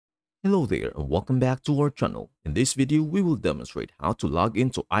Hello there and welcome back to our channel. In this video, we will demonstrate how to log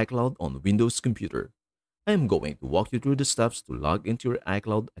into iCloud on Windows computer. I am going to walk you through the steps to log into your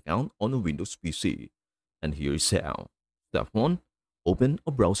iCloud account on a Windows PC. And here is how. Step 1. Open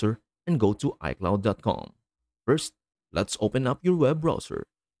a browser and go to iCloud.com. First, let's open up your web browser.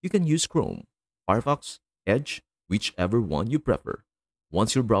 You can use Chrome, Firefox, Edge, whichever one you prefer.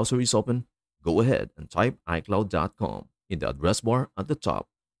 Once your browser is open, go ahead and type iCloud.com in the address bar at the top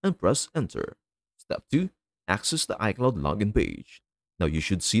and press enter. Step 2. Access the iCloud login page. Now you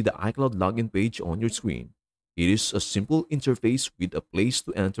should see the iCloud login page on your screen. It is a simple interface with a place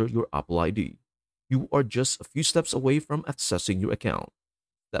to enter your Apple ID. You are just a few steps away from accessing your account.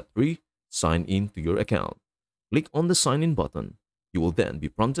 Step 3. Sign in to your account. Click on the sign in button. You will then be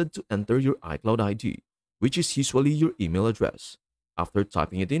prompted to enter your iCloud ID, which is usually your email address. After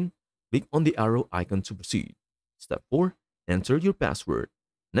typing it in, click on the arrow icon to proceed. Step 4. Enter your password.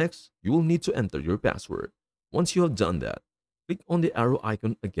 Next, you will need to enter your password. Once you have done that, click on the arrow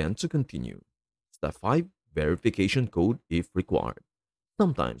icon again to continue. Step 5. Verification code if required.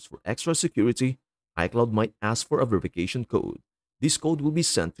 Sometimes, for extra security, iCloud might ask for a verification code. This code will be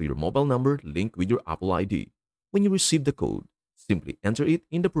sent to your mobile number linked with your Apple ID. When you receive the code, simply enter it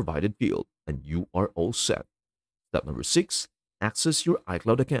in the provided field and you are all set. Step number 6. Access your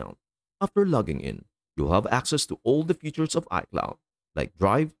iCloud account. After logging in, you'll have access to all the features of iCloud, like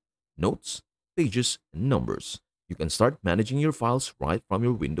Drive, Notes, Pages, and Numbers. You can start managing your files right from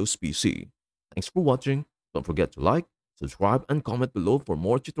your Windows PC. Thanks for watching. Don't forget to like, subscribe, and comment below for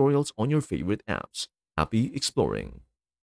more tutorials on your favorite apps. Happy exploring!